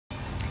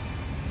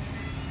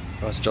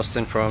That's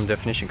Justin from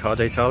Definition Car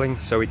Detailing.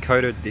 So we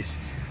coated this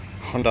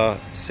Honda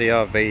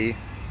CR-V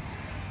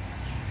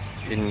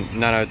in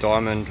Nano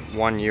Diamond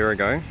 1 year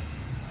ago.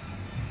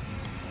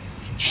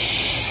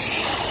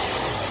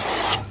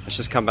 It's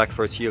just come back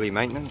for its yearly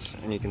maintenance,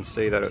 and you can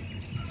see that it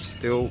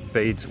still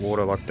beads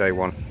water like day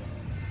one.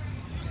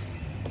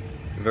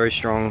 Very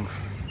strong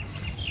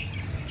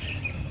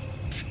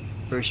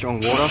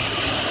water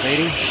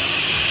beading.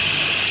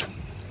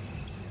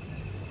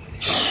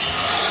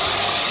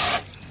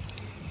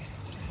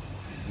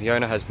 The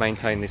owner has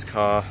maintained this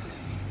car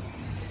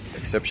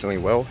exceptionally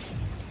well.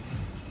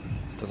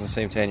 Doesn't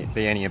seem to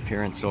be any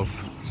appearance of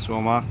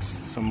swirl marks.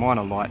 Some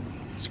minor light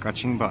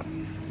scratching, but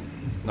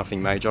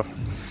nothing major.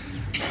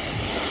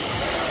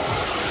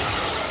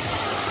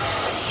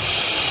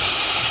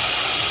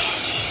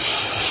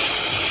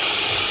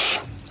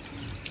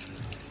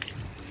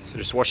 So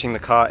just washing the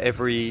car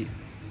every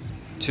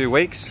 2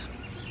 weeks.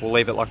 We'll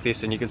leave it like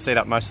this, and you can see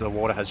that most of the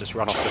water has just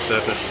run off the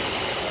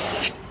surface.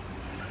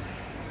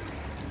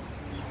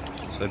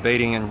 So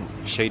beading and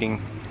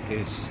sheeting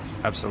is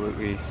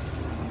absolutely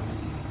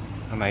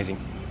amazing.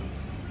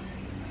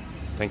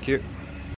 Thank you.